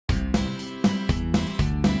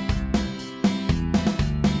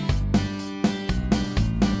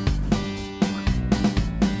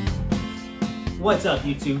What's up,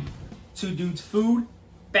 YouTube? Two Dudes Food,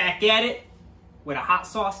 back at it with a hot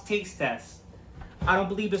sauce taste test. I don't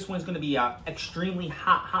believe this one's going to be a extremely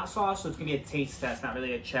hot sauce, so it's going to be a taste test, not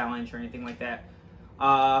really a challenge or anything like that.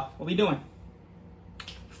 What we doing?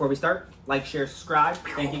 Before we start, like, share, subscribe.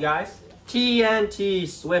 Thank you, guys. TNT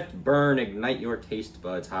Swift Burn Ignite Your Taste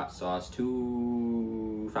Buds Hot Sauce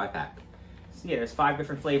 5-pack. So yeah, there's 5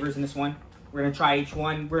 different flavors in this one. We're going to try each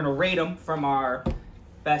one. We're going to rate them from our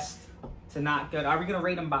best to not good. Are we going to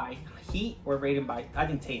rate them by heat or rate them by, I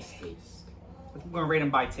think, taste? We're going to rate them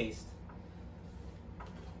by taste.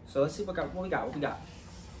 So let's see what we got.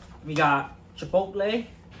 We got Chipotle,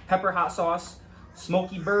 pepper hot sauce,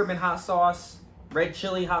 smoky bourbon hot sauce, red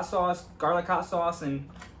chili hot sauce, garlic hot sauce, and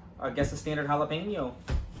I guess the standard jalapeno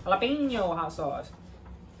hot sauce.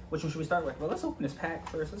 Which one should we start with? Well, let's open this pack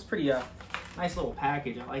first. It's pretty nice little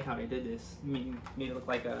package. I like how they did this. Made it look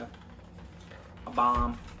like a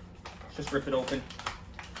bomb. Let's just rip it open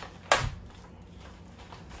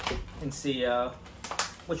and see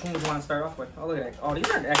which one we want to start off with. Oh, look at that. Oh, these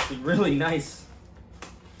are actually really nice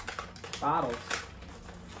bottles.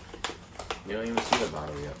 You don't even see the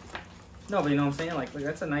bottle yet. No, but you know what I'm saying? Like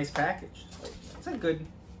that's a nice package. Like, it's a good,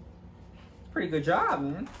 pretty good job,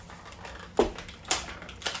 man. A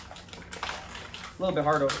little bit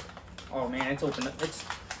hard open. Oh man, it's open. It's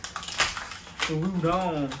glued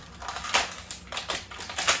on.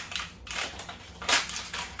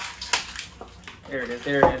 There it is.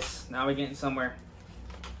 There it is. Now we're getting somewhere.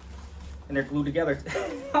 And they're glued together.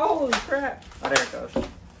 Holy crap! Oh, there it goes.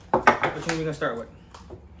 Which one are we gonna start with?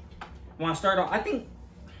 Want to start off? I think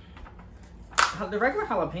the regular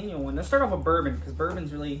jalapeno one. Let's start off with bourbon because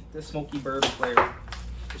bourbon's really the smoky bourbon flavor.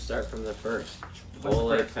 We start from the first. What's the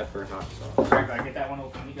Chipotle first? pepper hot sauce. Alright, gotta get that one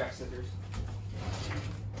open. You got scissors.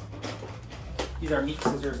 These are meat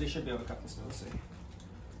scissors. They should be able to cut this. Let's see.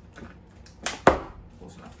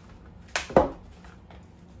 Close enough.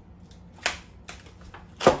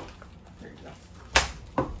 There you go.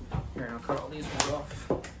 Here, I'll cut all these ones off.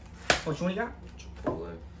 Which one you got?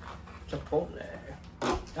 Chipotle. Chipotle.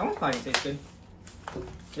 That one probably tastes good.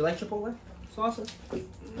 You like Chipotle sauces?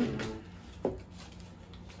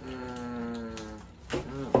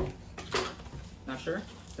 Not sure?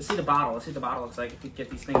 Let's see the bottle. Let's see what the bottle looks like if we get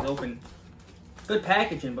these things open. Good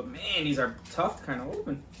packaging, but man, these are tough to kind of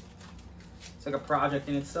open. It's like a project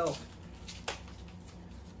in itself.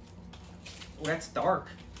 Oh, that's dark.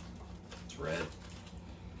 It's red.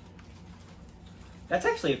 That's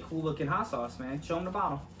actually a cool looking hot sauce, man. Show them the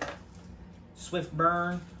bottle. Swift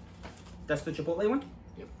Burn. That's the Chipotle one?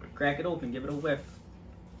 Yep. Crack it open. Give it a whiff.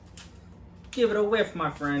 Give it a whiff,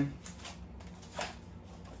 my friend.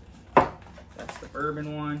 That's the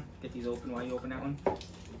bourbon one. Get these open while you open that one.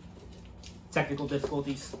 Technical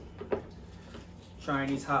difficulties. Trying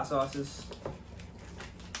these hot sauces.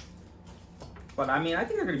 But I mean, I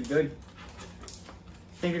think they're going to be good.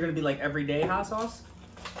 Think they're going to be like everyday hot sauce?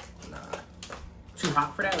 Nah. Too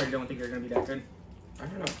hot for that, or you don't think they're going to be that good? I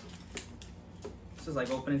don't know. This is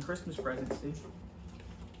like opening Christmas presents, dude.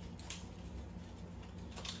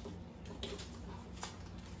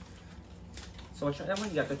 So which that one?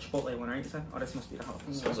 You got the Chipotle one, right? Oh, this must be the jalapeno.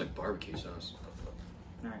 It smells like barbecue sauce.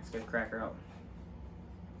 Alright, let's get a cracker out.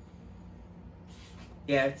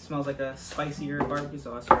 Yeah, it smells like a spicier barbecue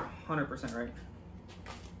sauce. You're 100% right.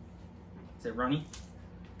 Is it runny?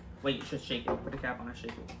 Wait, you should shake it. Put the cap on and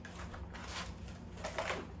shake it.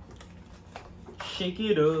 Shake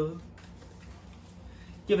it up.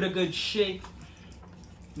 Give it a good shake.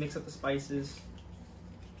 Mix up the spices.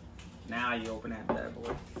 Now you open that bad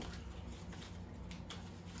boy.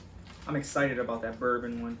 I'm excited about that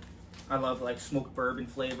bourbon one. I love like smoked bourbon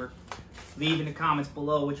flavor. Leave in the comments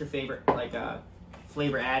below what your favorite like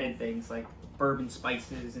flavor added things like bourbon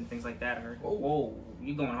spices and things like that are. Whoa,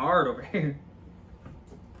 you going hard over here.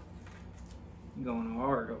 You going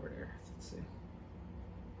hard over there. Let's see.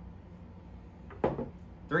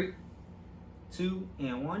 3, 2,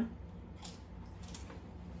 and 1.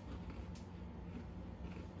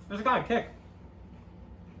 There's got a kick.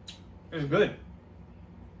 It's good.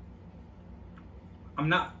 I'm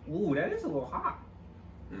not. Ooh, that is a little hot.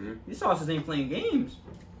 Mm-hmm. These sauces ain't playing games.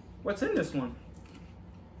 What's in this one?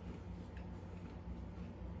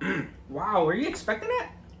 Wow, were you expecting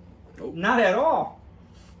that? Nope. Not at all.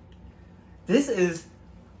 This is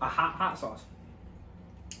a hot sauce.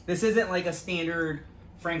 This isn't like a standard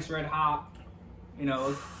Frank's Red Hot, you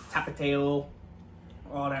know, Tapatio,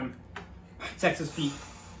 all them Texas Pete.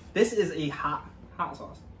 This is a hot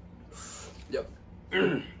sauce. Yep.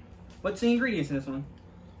 What's the ingredients in this one?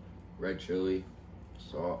 Red chili,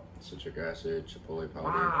 salt, citric acid, chipotle powder.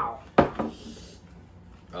 Wow.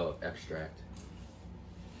 Oh, extract.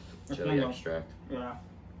 Chili extract. Yeah.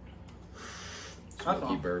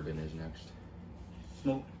 Smoky bourbon is next.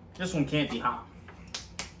 Smoke. This one can't be hot.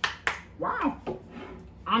 Wow.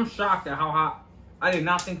 I'm shocked at how hot. I did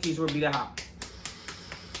not think these would be that hot.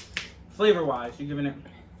 Flavor wise, you giving it?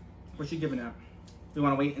 What you giving it? You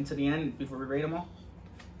want to wait until the end before we rate them all?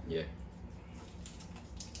 Yeah.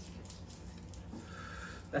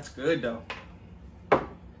 That's good though.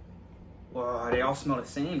 Whoa, they all smell the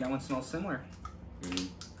same. That one smells similar. Mm-hmm.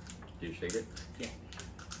 Did you shake it? Yeah.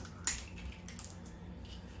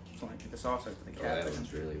 So I get the sauce out for the Oh, cat. that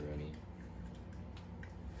one's really runny.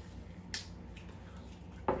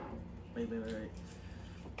 Wait.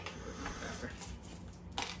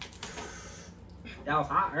 That was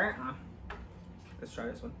hot, right? Let's try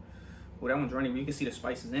this one. Oh, that one's runny. You can see the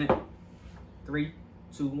spices in it. 3,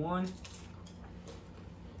 2, 1.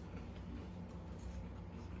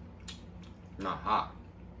 Not hot.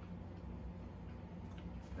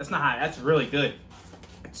 That's not hot. That's really good.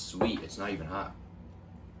 It's sweet. It's not even hot.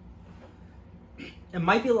 It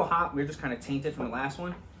might be a little hot. We're just kind of tainted from the last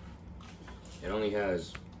one. It only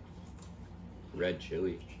has red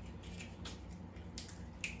chili.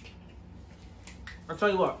 I'll tell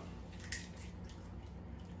you what.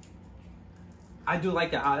 I do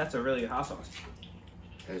like that hot. That's a really good hot sauce.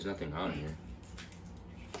 There's nothing hot in here.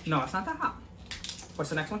 No, it's not that hot. What's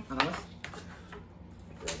the next one on the list?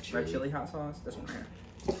 Red Red chili hot sauce. This one right here.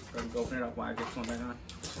 Go ahead and open it up while I get this one back on.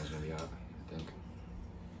 This one's gonna be hot, I think.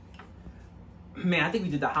 Man, I think we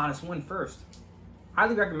did the hottest one first.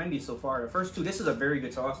 Highly recommend these so far. The first two, this is a very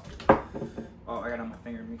good sauce. Oh, I got it on my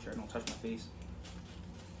finger. Make sure I don't touch my face.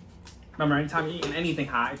 Remember, anytime you're eating anything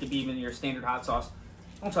hot, it could be even your standard hot sauce.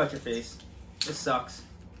 Don't touch your face. This sucks.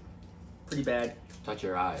 Pretty bad. Touch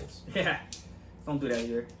your eyes. Yeah. Don't do that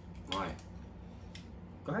either. Why?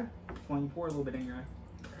 Go ahead. Why don't you pour a little bit in your eye?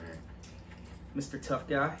 Alright. Mr. Tough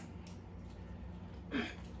Guy.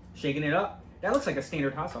 Shaking it up. That looks like a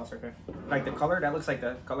standard hot sauce right there. Like the color, that looks like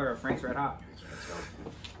the color of Frank's Red Hot.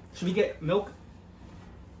 Should we get milk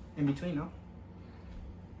in between, no?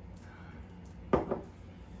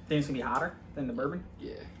 Think it's gonna be hotter than the bourbon?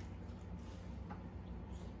 Yeah.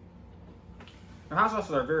 The hot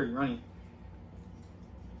sauces are very runny.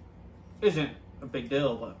 Isn't a big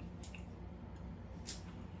deal, but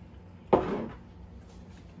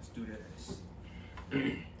let's do this.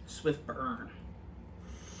 Swift burn.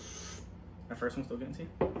 That first one still getting to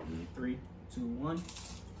you? 3, 2, 1.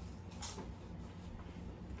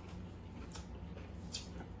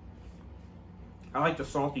 I like the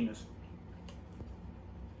saltiness.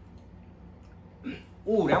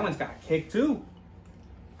 Ooh, that one's got a kick too.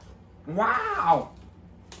 Wow.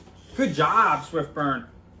 Good job, Swift Burn.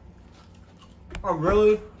 Oh,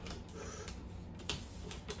 really?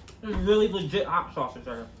 Really legit hot sauces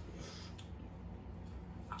right here.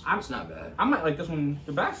 It's not bad. I might like this one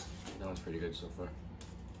the best. That one's pretty good so far.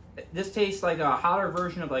 This tastes like a hotter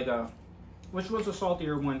version of like a, which was a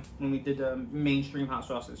saltier one when we did the mainstream hot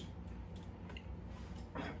sauces.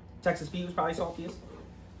 Texas Pete was probably saltiest.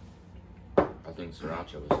 I think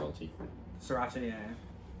sriracha was salty. Sriracha, yeah.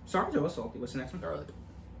 Sriracha was salty. What's the next one? Garlic.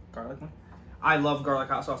 Garlic one. I love garlic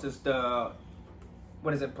hot sauces. The,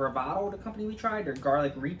 what is it, Bravado, the company we tried, or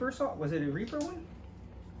Garlic Reaper sauce? Was it a Reaper one?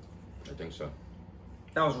 I think so.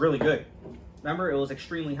 That was really good. Remember, it was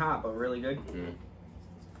extremely hot, but really good. Mm.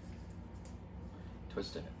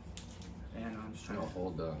 Twisted it. And I'm just trying No, to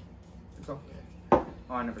hold the. It's all. Yeah.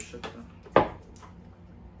 Oh, I never shook it. Then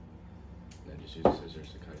just use the scissors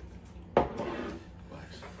to cut it.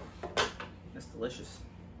 Relax. That's delicious.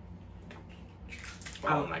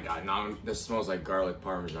 Oh my god, now this smells like garlic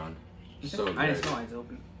parmesan. So good. I didn't smell it. It's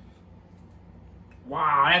open.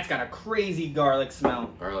 Wow, that's got a crazy garlic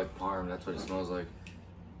smell. Garlic parm, that's what it smells like.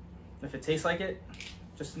 If it tastes like it,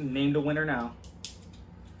 just name the winner now.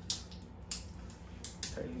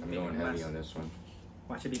 Okay, I'm going heavy on this one.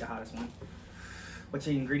 Watch it be the hottest one. What's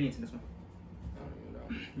the ingredients in this one? I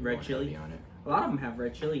don't even know. Red chili. On it. A lot of them have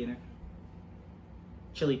red chili in it.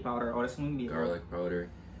 Chili powder. Oh, this one would be garlic powder.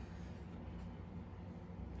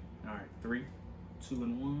 All right, 3, 2,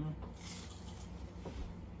 and 1.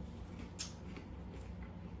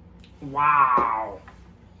 Wow,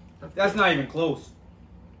 that's not even close.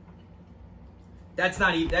 That's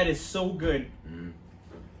not even. That is so good. Mm.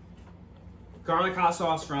 Garlic hot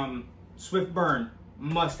sauce from Swift Burn,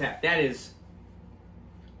 must have. That is.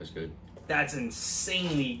 That's good. That's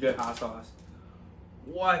insanely good hot sauce.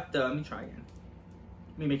 What the? Let me try again.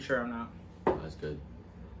 Let me make sure I'm not. Oh, that's good.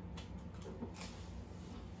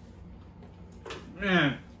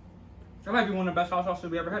 Man, that might be one of the best hot sauces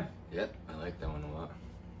we ever had. Yep, I like that one a lot.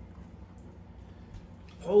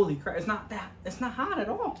 Holy crap! It's not that. It's not hot at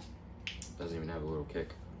all. Doesn't even have a little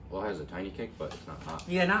kick. Well, it has a tiny kick, but it's not hot.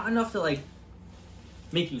 Yeah, not enough to like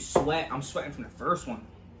make you sweat. I'm sweating from the first one.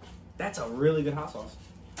 That's a really good hot sauce.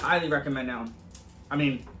 Highly recommend that one. I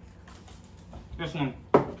mean, this one,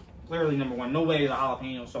 clearly number one. No way is a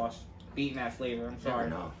jalapeno sauce beating that flavor. I'm sorry.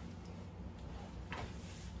 No.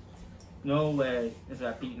 No way is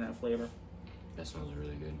that beating that flavor. That smells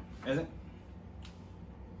really good. Is it?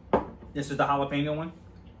 This is the jalapeno one?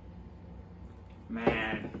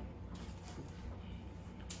 Man.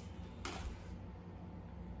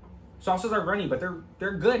 Sauces are runny, but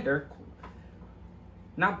they're good. They're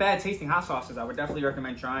not bad tasting hot sauces. I would definitely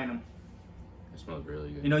recommend trying them. It smells really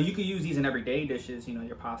good. You know, you could use these in everyday dishes, you know,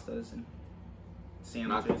 your pastas and sandwiches.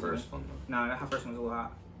 Not the first one, though. No, that first one's a little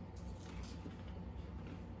hot.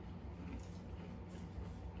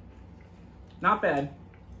 Not bad.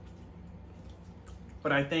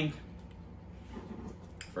 But I think...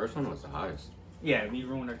 First one was the hottest. Yeah, we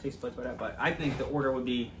ruined our taste buds by that, but I think the order would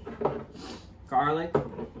be garlic.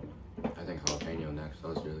 I think jalapeno next. That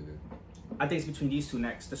was really good. I think it's between these two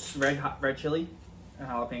next. The red chili and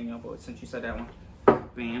jalapeno, but since you said that one.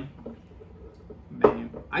 Bam.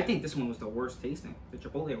 Bam. I think this one was the worst tasting, the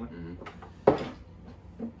Chipotle one.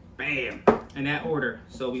 Mm-hmm. Bam. In that order.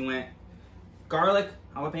 So we went garlic,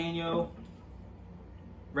 jalapeno,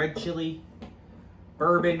 red chili,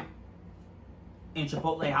 bourbon, and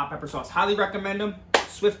Chipotle hot pepper sauce. Highly recommend them.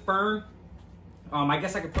 Swift burn. I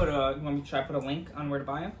guess I could put a. You want me to try to put a link on where to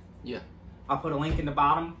buy them? Yeah. I'll put a link in the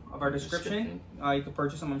bottom of our description. You can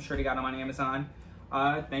purchase them. I'm sure they got them on Amazon.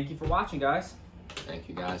 Thank you for watching, guys. Thank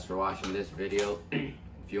you guys for watching this video. If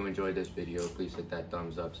you enjoyed this video, please hit that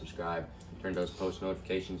thumbs up, subscribe, turn those post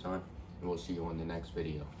notifications on, and we'll see you on the next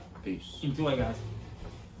video. Peace. Enjoy, guys.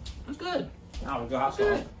 That's good. That was good hot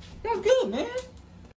sauce. That's good, man.